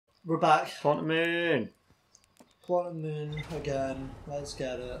We're back. Quantum Moon! Quantum Moon again. Let's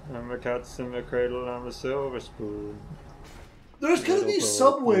get it. And the cat's in the cradle and the silver spoon. There's gonna be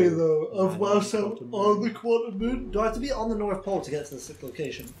some way though of whilst I'm Quantum on the Quantum Moon. Do I have to be on the North Pole to get to this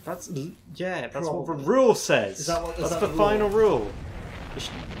location? That's what the Probably. rule says. Is that what? Is That's that the final rule.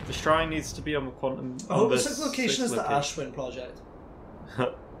 The shrine needs to be on the quantum. I hope the the sixth location is the location. Ashwin project.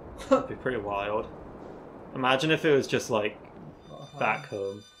 That'd be pretty wild. Imagine if it was just like back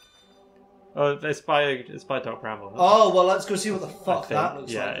home. Oh, it's by Dark Bramble. Oh well, let's go see what the fuck that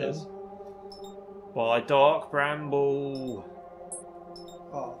looks yeah, like. it Then. is. By Dark Bramble.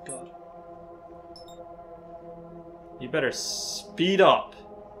 Oh god. You better speed up.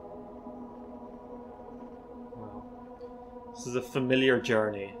 Wow. This is a familiar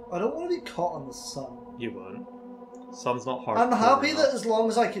journey. I don't want to be caught on the sun. You won't. Sun's not hard. I'm happy that as long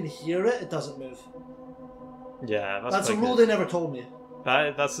as I can hear it, it doesn't move. Yeah, That's a quite rule good. they never told me.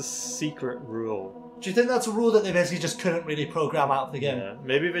 That's a secret rule. Do you think that's a rule that they basically just couldn't really program out of the game? Yeah,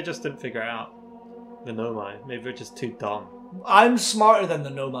 maybe they just didn't figure it out. The Nomai. Maybe they're just too dumb. I'm smarter than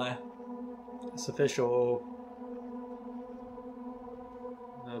the Nomai. It's official.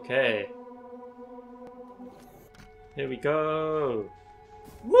 Okay. Here we go.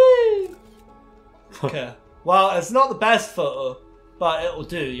 Whee! Okay. Well, it's not the best photo, but it'll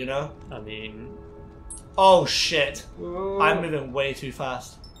do, you know? I mean... Oh shit. Whoa. I'm moving way too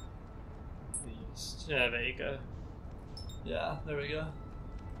fast. Yeah, there you go. Yeah, there we go.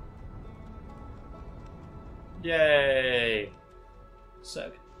 Yay!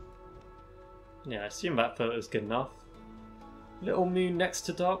 Sick. Yeah, I assume that photo's good enough. Little moon next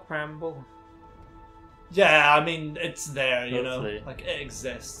to Dark Bramble. Yeah, I mean, it's there, you Hopefully. know? Like, it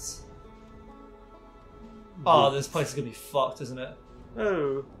exists. Oh, this place is gonna be fucked, isn't it?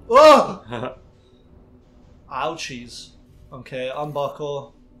 Oh! Oh! Ouchies. Okay,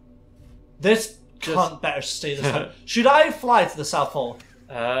 unbuckle. This cunt better stay this time. Should I fly to the South Pole?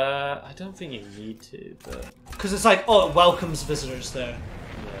 I don't think you need to, but... Because it's like, oh, it welcomes visitors there.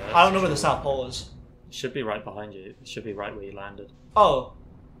 Yeah, I don't know where the South Pole is. it should be right behind you. It should be right where you landed. Oh.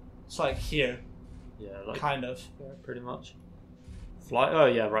 It's like here. Yeah, like... Kind of. Yeah, pretty much. Fly... Oh,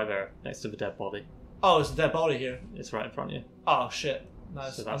 yeah, right there. Next to the dead body. Oh, it's a dead body here. It's right in front of you. Oh, shit.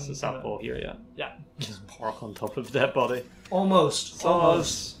 Nice. So that's the South Pole here, yeah. Yeah. Just park on top of the dead body. Almost. Almost.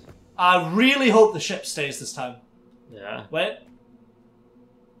 Almost. I really hope the ship stays this time. Yeah. Wait.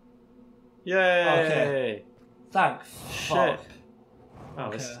 Yay! Okay. Thank fuck. Ship.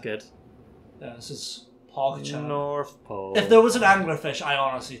 Oh, this is Okay. good. Yeah, this is Pog North Pole. If there was an anglerfish, I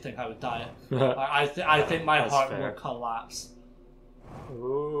honestly think I would die. I think my That's heart fair. will collapse.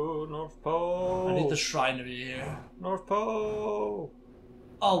 Ooh, North Pole. I need the shrinery here. North Pole.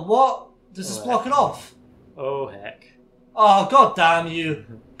 Oh, what? Does this Oh, block it off? Oh, heck. Oh, god damn you.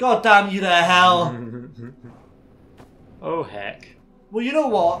 God damn you to hell. Oh, heck. Well, you know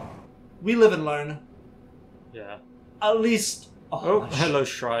what? We live and learn. Yeah. At least... Oh, my hello,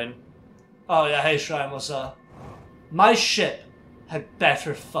 shrine. Oh, yeah, hey, Shrine, what's up? My ship had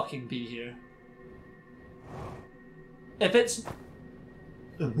better fucking be here. If it's...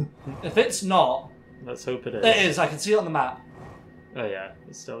 if it's not... Let's hope it is. It is, I can see it on the map. Oh, yeah,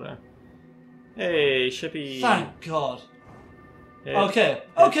 it's still there. Hey, shippy. Thank God. Hey. Okay,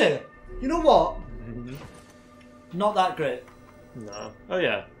 okay. You know what? Not that great. No. Oh,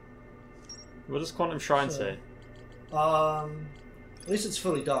 yeah. What does Quantum Shrine say? At least it's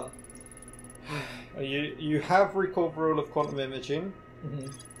fully done. You have recalled rule of quantum imaging,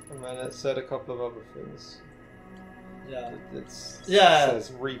 Mhm. and then it said a couple of other things. Yeah. It Yeah.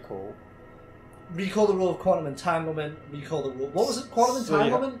 says recall. Recall the rule of quantum entanglement. Recall the rule. What was it? Quantum So, yeah,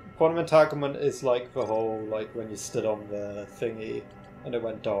 entanglement? quantum entanglement is like the whole, like when you stood on the thingy and it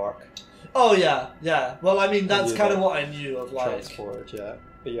went dark. Oh yeah, yeah. Well, I mean that's you kind of like what I knew of, like. Transport, yeah.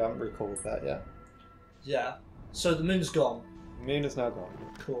 But you haven't recalled that yet. Yeah. So the moon's gone. The moon is now gone.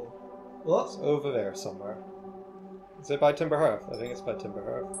 Cool. It's What? over there somewhere. Is it by Timberhearth? I think it's by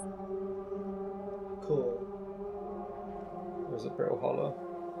Timberhearth. Cool. Or is it Brittle Hollow?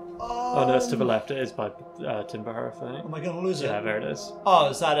 Oh, no, it's to the left. It is by Timberhearth, I think. Am I gonna lose it? Yeah, there it is. Oh,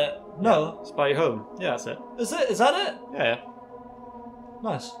 is that it? No. It's by your home. Yeah, that's it. Is it? Is that it? Yeah,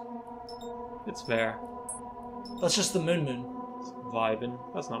 Nice. it's there. That's just the moon. It's vibing.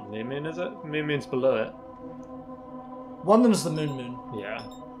 That's not Moon Moon, is it? Moon Moon's below it. One of them's the moon. Yeah.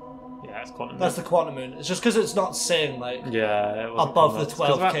 Yeah, it's Quantum That's Moon. the quantum moon. It's just because it's not saying like. Yeah, it wasn't Above coming the up. It's 'cause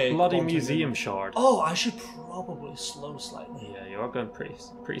of that 12K bloody quantum museum moon. shard. Oh, I should probably slow slightly. Yeah, you are going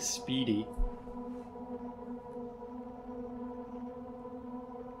pretty speedy.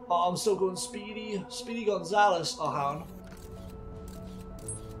 Oh, I'm still going Speedy. Speedy Gonzalez. Oh, hang on.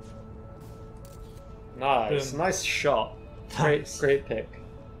 Nice, Boom. nice shot. Great, great pick.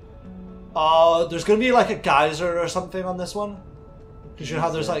 There's gonna be like a geyser or something on this one. Because you know how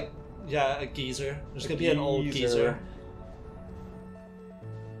there's like, yeah, a geyser. There's gonna be an old geyser.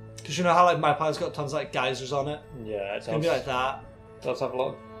 Because you know how like my planet's got tons of like geysers on it? Yeah, It's gonna be like that. It does have a lot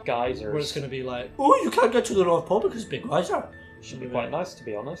of geysers. Where it's gonna be like, oh, you can't get to the North Pole because big geyser. Should be quite nice, to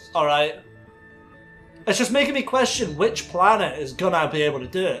be honest. Alright. It's just making me question which planet is gonna be able to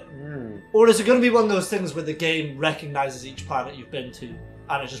do it. Or is it gonna be one of those things where the game recognizes each planet you've been to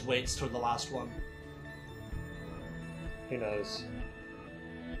and it just waits till the last one? Who knows?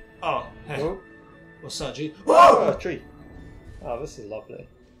 Oh, hey. Oh, What's that, G? oh, a tree. Oh, this is lovely.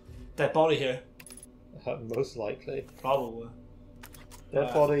 Dead body here. Most likely. Probably.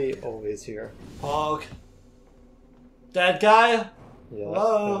 Dead body always here. Hog. Dead guy? Yeah,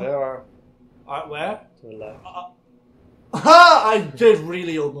 Hello? there they are. Alright, where? To the left. Ha! I did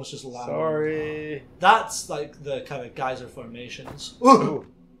really almost just land. Sorry. That's like the kind of geyser formations. Ooh.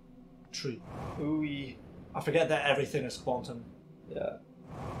 Tree. Ooh. I forget that everything is quantum. Yeah.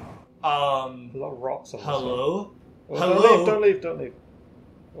 A lot of rocks on this hello? one. Oh, Hello? Don't leave, don't leave.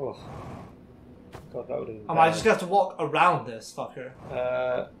 Oh. God, that would have been Am I bad. just gonna have to walk around this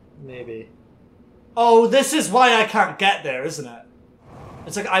fucker? Maybe. Oh, this is why I can't get there, isn't it?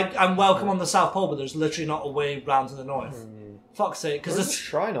 It's like I'm welcome on the South Pole, but there's literally not a way round to the north. Fuck's sake, There's a because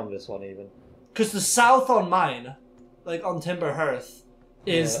shrine on this one even. the south on mine, like on Timber Hearth,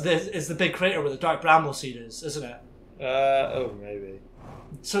 is the big crater where the Dark Bramble seed is, isn't it? Oh, maybe.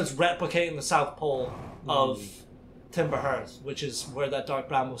 So it's replicating the South Pole of Timber Hearth, which is where that Dark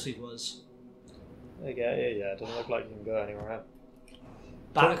Bramble seed was. Okay, yeah, it doesn't look like you can go anywhere.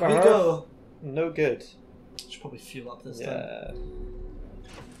 Back Timber we Hearth? go. No good. Should probably fuel up this time. Yeah.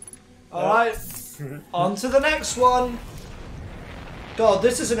 Alright, on to the next one. God,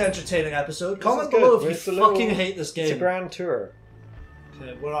 this is an entertaining episode. Comment is good. below if It's you a little- fucking hate this game. It's a grand tour.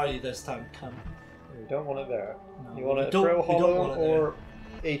 Okay, where are you this time, cunt? You don't want it there. No, You want we it don't- Thrill we don't Hollow want it there. or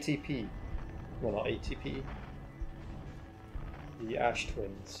ATP? Well, not ATP. The Ash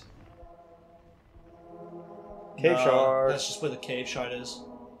Twins. Cave Shard. That's just where the cave shard is.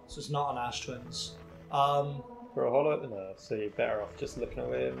 So it's not an Ash Twins. Thrill Hollow? No, so you're better off just looking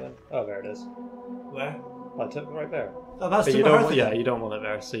away and then. Oh, there it is. Where? I took it right there. Oh, that's But you Timber don't. Hearth Yeah, again. you don't want it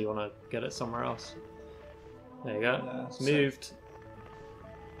there, so you want to get it somewhere else. There you go. Yeah, It's so- moved.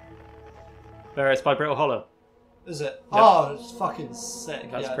 There, it's by Brittle Hollow. Is it? Oh, it's fucking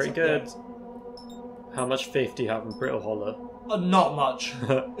sick. That's yeah, pretty it's good. up How much faith do you have in Brittle Hollow? there. Not much.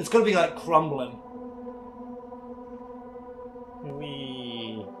 It's gonna be like crumbling.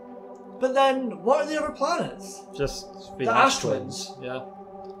 Wee. But then, what are the other planets? Just The Ash Twins. Yeah.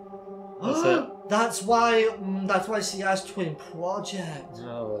 That's it. That's why. That's why it's the Ash Twin project.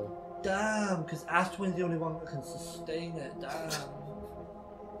 Oh. Damn, because Ash Twin's the only one that can sustain it. Damn.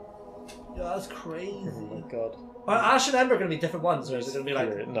 Yeah, that's crazy. Oh my god. Are Ash and Ember going to be different ones, or is it going to be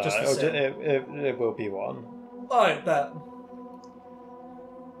like No, just the same? it will be one. Alright, bet.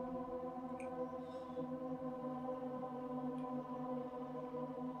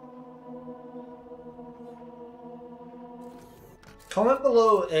 Comment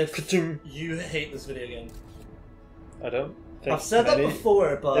below if you hate this video game. I don't think I've said that many.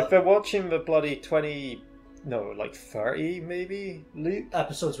 before, but If they're watching the bloody 20, no, like 30 maybe loop,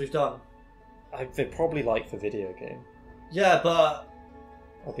 episodes we've done. they probably like the video game. Yeah, but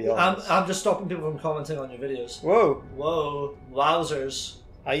I'll be honest. I'm just stopping people from commenting on your videos. Whoa, Whoa, wowzers.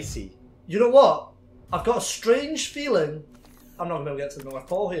 icy. You know what? I've got a strange feeling I'm not going to be able to get to the North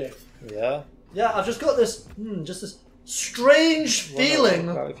Pole here. Yeah. Yeah, I've just got this, just this strange feeling.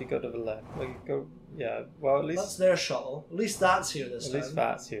 Well, if you go to the left, like you go, yeah. Well, at That's least their shuttle. At least that's here this at time. least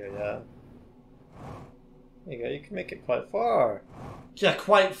that's here. Yeah. There you go. You can make it quite far. Yeah,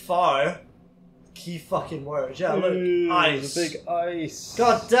 quite far. Key fucking words. Yeah, look. Ooh, Ice. there's a big ice.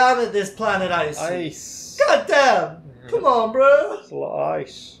 God damn it, this planet ice. Ice. God damn. Come on, bro. There's a lot of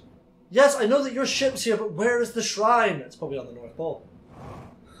ice. Yes, I know that your ship's here, but where is the shrine? It's probably on the North Pole.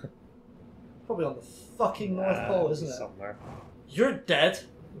 Probably on the fucking North Pole, isn't it? Somewhere. You're dead.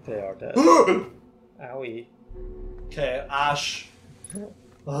 They are dead. Owie. Okay, Ash.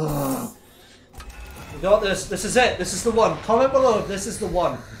 Ugh. We got this. This is it. This is the one. Comment below if this is the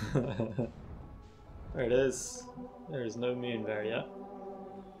one. There it is. There is no moon there yet.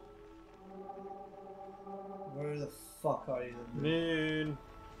 Where the fuck are you? Moon.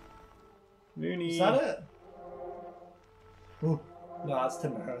 Moony. Is that it? Ooh. No, that's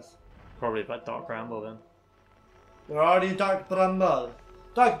Timber Hearth. Probably by Dark Bramble then. Where are you, Dark Bramble?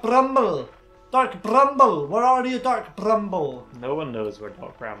 Dark Bramble! Dark Bramble! Where are you, Dark Bramble? No one knows where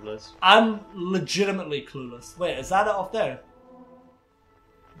Dark Bramble is. I'm legitimately clueless. Wait, is that it off there?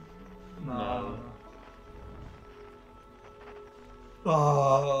 No.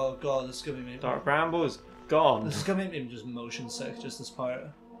 Oh god, this is gonna be me. Dark Bramble is gone. This is gonna make me just motion sick, just this part.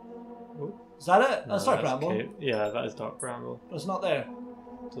 Oh. Is that it? No, That's Dark Bramble. okay. Yeah, that is Dark Bramble. But it's not there.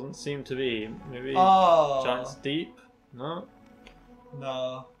 Doesn't seem to be. Maybe Oh. Giant's Deep? No.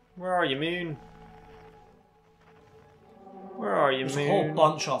 No. Where are you, Moon? Where are you, There's Moon? a whole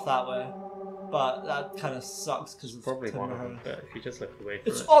bunch off that way. But that kind of sucks because it's Probably one of Timberhurst. them, but if you just look away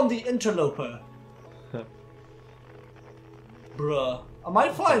from It's it. on the interloper. Bruh. Am I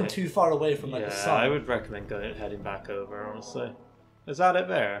flying too far away from like the Yeah, sun? I would recommend heading back over, honestly. Is that it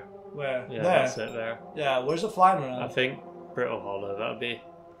there? Where? Yeah, there. that's it there. Yeah, where's it flying around? I think Brittle Hollow, that would be.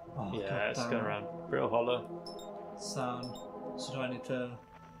 Oh, Yeah, it's God going damn around Brittle Hollow. it. Sound. So do I need to...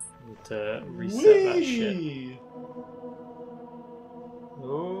 Need to reset that shit. Whee!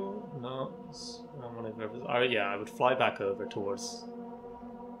 Oh, no. Oh, yeah, I would fly back over towards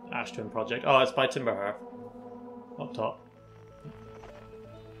Ash Twin Project. Oh, it's by Timberhurst. Up top.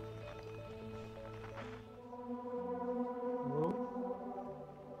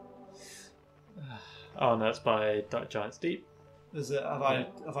 Oh no, it's by Giant's Deep. Is it? Have I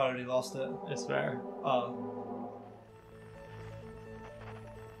already lost it? It's there. Oh.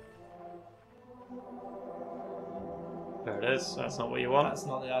 There it is. That's not what you want. That's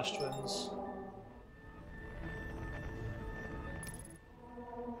not the Ash Twins.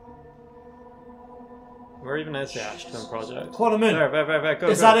 Where even is the Ash Twin Project? Quantum Moon! There, go,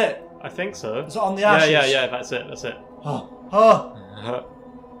 Is go. that it? I think so. Is it on the ashes? Yeah, that's it, that's it. Oh. Oh.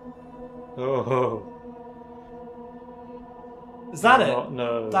 Oh. Is that No, it?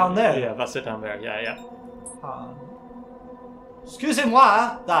 no. Down there? Yeah, that's it down there. Yeah.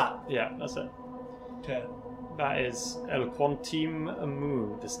 Excusez-moi! That. Yeah, that's it. Okay. That is El Quantum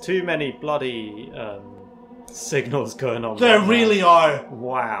Moon. There's too many bloody signals going on. There right really now. are.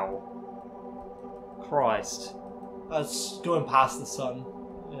 Wow. Christ. That's going past the sun.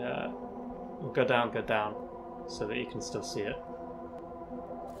 Yeah. Well, go down, so that you can still see it.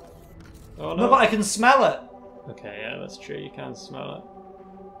 Oh No, but I can smell it. Okay, yeah, that's true. You can smell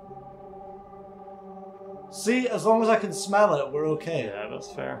See, as long as I can smell it, we're it. okay. Yeah, that's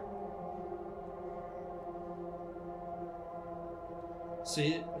fair.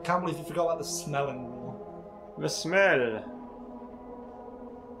 See, I can't believe you forgot about the smelling rule. The smell.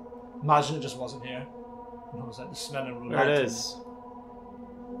 Imagine it just wasn't here. And I was like, the smelling rule. There it is.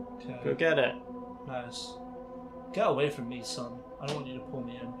 Okay. Go get it. Nice. Get away from me, son. I don't want you to pull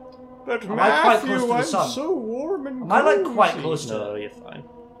me in. But Am I quite close to the I'm sun? so warm and Am I like cozy. quite close to No, it? you're fine.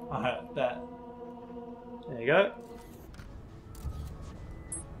 Alright, bet. There you go.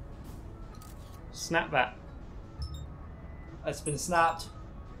 Snap that. It's been snapped.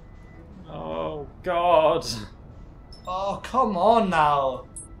 Oh, God. Oh, come on now.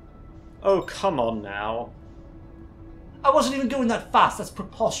 Oh, come on now. I wasn't even going that fast. That's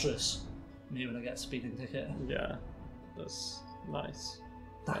preposterous. Me when I get a speeding ticket. Yeah, that's nice.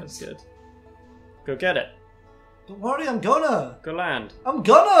 Thanks. That's good. Go get it. Don't worry, I'm gonna. Go land. I'm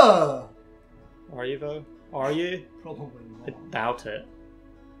gonna. Are you, though? Are you? Probably I not. doubt it.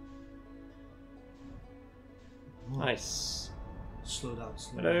 Nice. Slow down,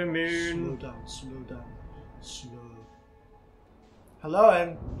 slow Hello, down. Moon. Slow down. Slow. Hello,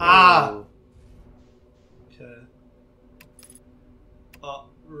 and ah. Oh. Okay.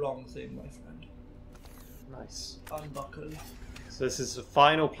 Wrong thing, my friend. Nice. Unbuckle. So this is the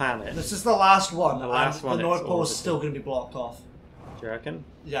final planet. This is the last one, The last and one, the North it's Pole is orbital. still going to be blocked off. Do you reckon?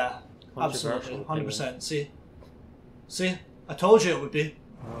 Yeah, absolutely, Controversial 100%. See, I told you it would be.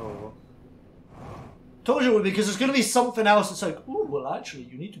 Oh. Told you it would be because there's going to be something else that's like, oh, well, actually,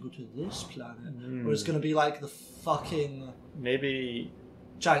 you need to go to this planet, or it's going to be like the fucking Maybe.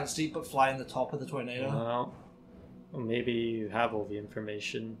 giant steep but flying the top of the tornado. Well, or maybe you have all the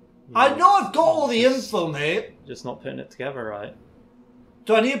information. I know I've got all the just- info, mate. Just not putting it together right.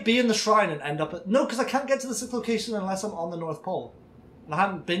 Do I need to be in the shrine and end up at... No, because I can't get to the sixth location unless I'm on the North Pole. And I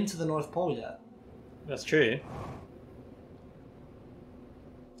haven't been to the North Pole yet. That's true.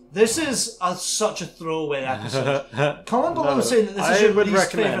 This is such a throwaway episode. Comment below saying that this is I your would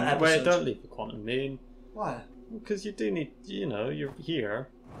least favourite recommend. episode. Wait, don't leave the Quantum Moon. Why? Because you do need, you're here.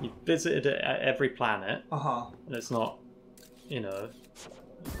 You've visited every planet, Uh-huh. and it's not,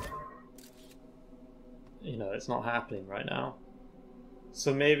 it's not happening right now.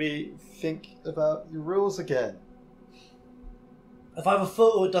 So maybe think about your rules again. If I have a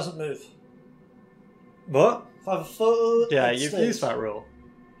photo, it doesn't move. What? If I have a photo, Yeah, it you've stays. used that rule.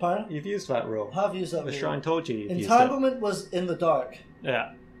 Pardon? You've used that rule. Have used that The rule. shrine told you you've used it. Entanglement was in the dark,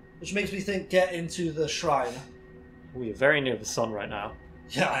 Yeah. which makes me think get into the shrine. Ooh, you're very near the sun right now.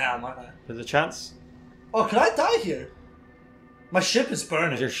 Yeah, I am, aren't I? There's a chance Oh, could I die here? My ship is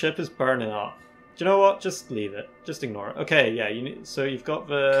burning. your ship is burning up. Do you know what? Just leave it. Just ignore it. Okay, yeah. So you've got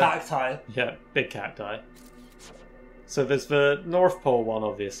the Cacti. yeah, big cacti. So there's the North Pole one,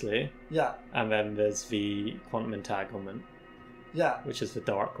 obviously, Yeah, and then there's the quantum entanglement, yeah, which is the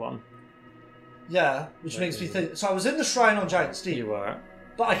dark one. yeah. Which makes me think. So I was in the shrine on Giant You Steep, were.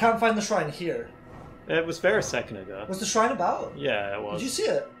 but I can't find the shrine here. It was there a second ago. What's the shrine about? Yeah, it was. Did you see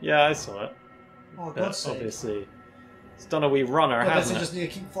it? Yeah, I saw it. Oh, But God's sake. obviously, it's done a wee runner, I guess hasn't I it? just need to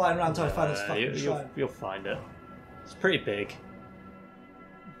keep flying around until I find this fucking you'll shrine. find it. It's pretty big.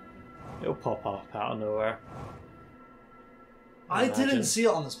 It'll pop up out of nowhere. I Imagine. didn't see it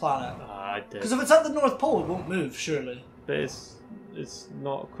on this planet. I did. Because if it's at the North Pole, it won't move, surely. But it's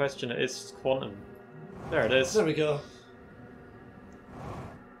not a question. It's quantum. There it is. There we go.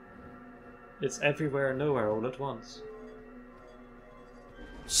 It's everywhere and nowhere all at once.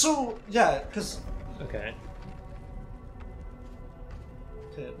 So, yeah, because... Okay,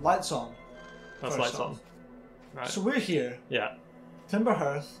 Okay, lights on. that's First lights off. on. Right. So we're here. Yeah, Timber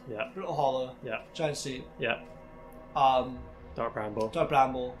Hearth, yeah, Brittle Hollow, yeah, Giant Steep, yeah. Dark Bramble. Dark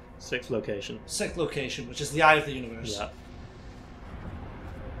Bramble, 6th location. 6th location, which is the Eye of the Universe. Yeah,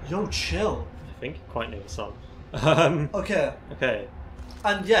 Yo, chill. I think quite near the sun. Okay, Okay.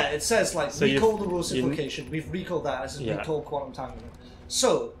 and yeah, it says like So recall the Rosy you- location. We've recalled that. This is Yeah. recall quantum entanglement.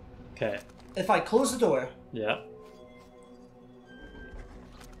 So, Okay. if I close the door, Yeah.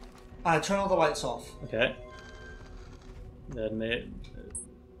 I turn all the lights off. Okay. Then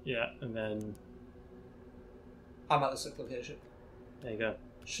yeah, and then I'm at the 6th location. there you go.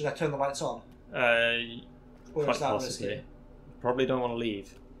 Should I turn the lights on? Or Quite is that possibly. risky? Probably don't want to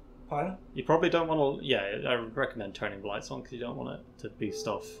leave. Pardon? You probably don't want to. Yeah, I would recommend turning the lights on because you don't want it to boost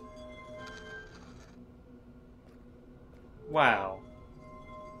off. Wow.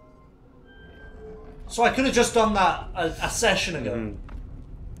 So I could have just done that a session ago. Mhm.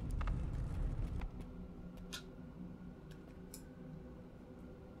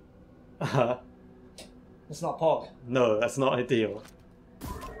 It's not Pog. No, that's not ideal.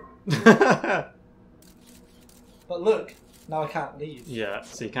 But look, now I can't leave. Yeah,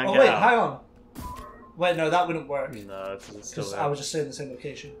 so you can't Oh get wait, out. hang on. Wait, no, that wouldn't work. No, because it's still Because there. I was just staying in the same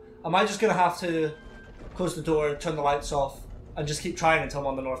location. Am I just going to have to close the door, turn the lights off, and just keep trying until I'm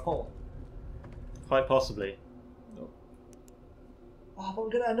on the North Pole? Quite possibly. Oh, but we're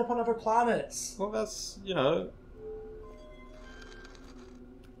going to end up on other planets. Well, that's, you know...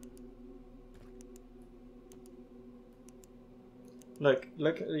 Look,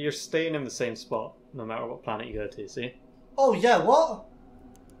 you're staying in the same spot, no matter what planet you go to, see? Oh yeah, what?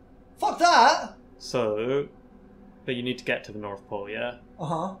 Fuck that! So... But you need to get to the North Pole, yeah?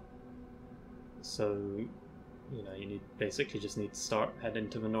 Uh-huh. So... You know, you basically just need to start heading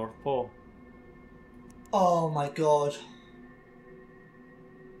to the North Pole. Oh my god.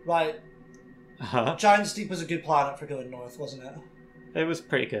 Right. Uh-huh. Giant Steep was a good planet for going north, wasn't it? It was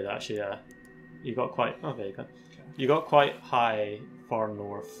pretty good, actually, yeah. You got quite... Oh, there you go. You got quite high far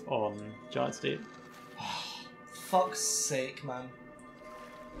north on Giant Steep. Fuck's sake, man.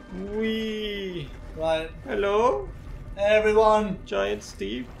 Wee! Right. Hello? Hey, everyone. Giant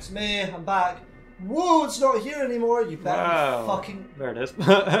Steep? It's me. I'm back. Whoa, it's not here anymore. You better Wow. be fucking... There it is.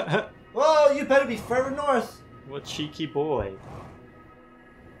 Whoa, you better be further north. What cheeky boy.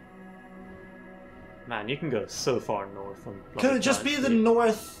 Man, you can go so far north on... Could it just be the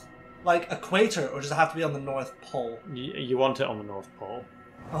north, like, equator, or does it have to be on the North Pole? You want it on the North Pole.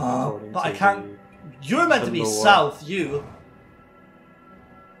 according But I to can't... You're meant the to be lore. south, you.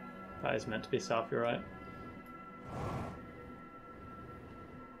 That is meant to be south, you're right.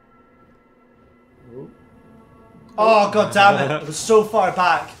 Ooh. Oh, god damn it. It was so far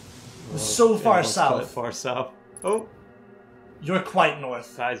back. It was so Yeah, far it was quite south. far south. Oh, You're quite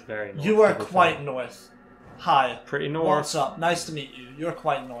north. that is very north. You are to be quite fair. north. Hi. Pretty north. What's up? Nice to meet you. You're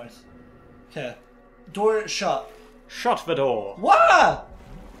quite north. Okay. Door shut. Shut the door. What?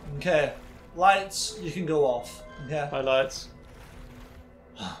 Okay. Lights, you can go off. Okay. Highlights.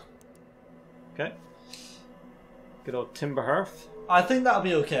 Okay. Good old timber hearth. I think that'll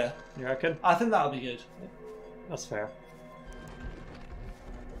be okay. You reckon? I think that'll be good. That's fair.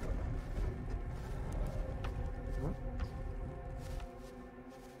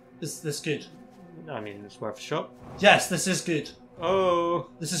 Is this good? I mean, it's worth a shot. Yes, this is good. Oh,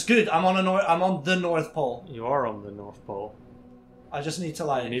 This is good. I'm on the North Pole. you are on the North Pole. I just need to You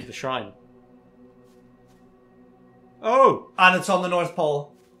like... need the shrine. Oh! And it's on the North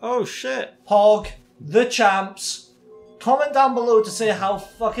Pole. Oh shit! Pog, the champs. Comment down below to say how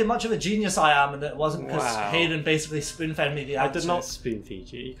fucking much of a genius I am and that it wasn't because Hayden basically spoon-fed me the answers. I did not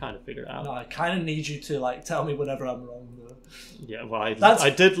spoon-feed you. You kind of figured it out. No, I kind of need you to like tell me whenever I'm wrong, though. Yeah, well, I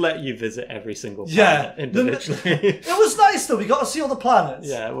did let you visit every single planet individually. It was nice though. We got to see all the planets.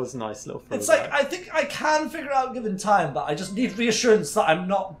 Yeah, it was a nice little throwback. It's like I think I can figure it out given time, but I just need reassurance that I'm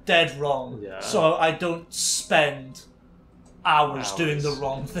not dead wrong. Yeah. So I don't spend hours doing the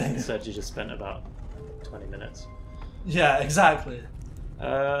wrong thing. Instead, you just spent about 20 minutes. Yeah, exactly.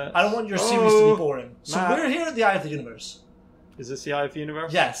 I don't want your series to be boring. So we're here at the Eye of the Universe. Is this the Eye of the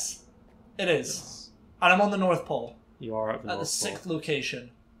Universe? Yes, it is. Yes. And I'm on the North Pole. You are at the North Pole. At the 6th location.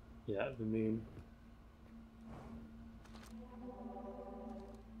 Yeah, the moon.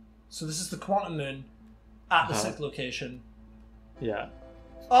 So this is the quantum moon at the 6th location. Yeah.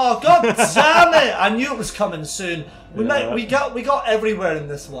 Oh god damn it! I knew it was coming soon. We got everywhere in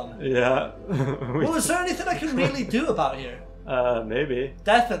this one. Yeah. Well, is there anything I can really do about here? Maybe.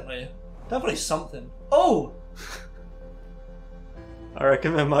 Definitely something. Oh! I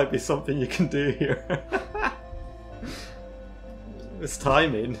reckon there might be something you can do here. This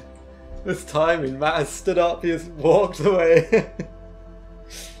timing. Matt has stood up, he has walked away.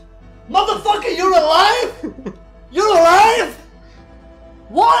 Motherfucker, you're alive? You're alive?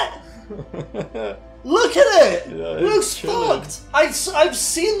 What? Look at it! Yeah, it looks fucked! I've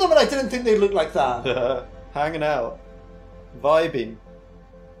seen them and I didn't think they looked like that. Hanging out. Vibing.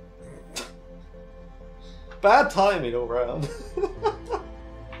 Bad timing all round.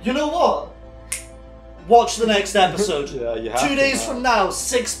 You know what? Watch the next episode. Yeah, you have 2 days from now,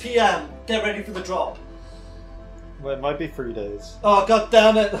 6 PM. Get ready for the drop. Well, it might be 3 days. Oh god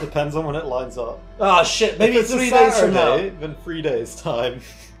damn it! Depends on when it lines up. Oh shit! Maybe if it's 3 days from now. Then 3 days time.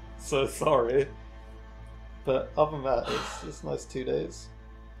 So sorry, but other than that, it's nice 2 days.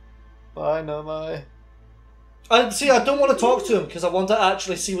 Bye, Nomai. I don't want to talk to him because I want to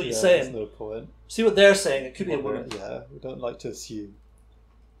actually see what he's saying. There's no point. See what they're saying. It could be a woman. Yeah, we don't like to assume.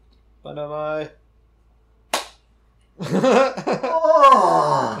 Bye, Nomai.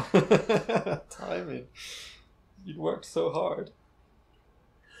 Oh. Timing. You worked so hard.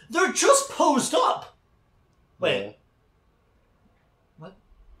 They're just posed up. Wait. Yeah. What?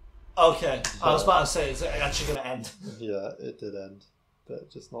 Okay, I was about to say, is it actually going to end? Yeah, it did end, but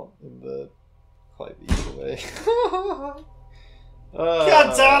just not in the quite the easy way.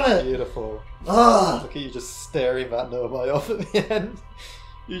 God damn it! Beautiful. Ugh. Look at you just staring that Nomai off at the end.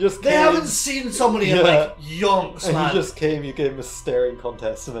 You just They haven't seen somebody in like yonks, and man. you just came, you gave him a staring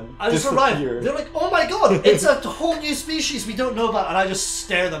contest and then I just arrived. They're like, oh my god, it's a whole new species we don't know about, and I just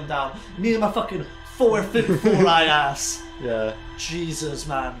stare them down. Me and my fucking 4-foot 4-eye ass. Yeah. Jesus,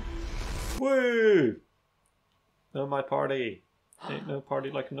 man. Woo! Know my party. Ain't no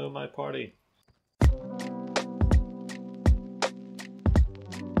party like know my party.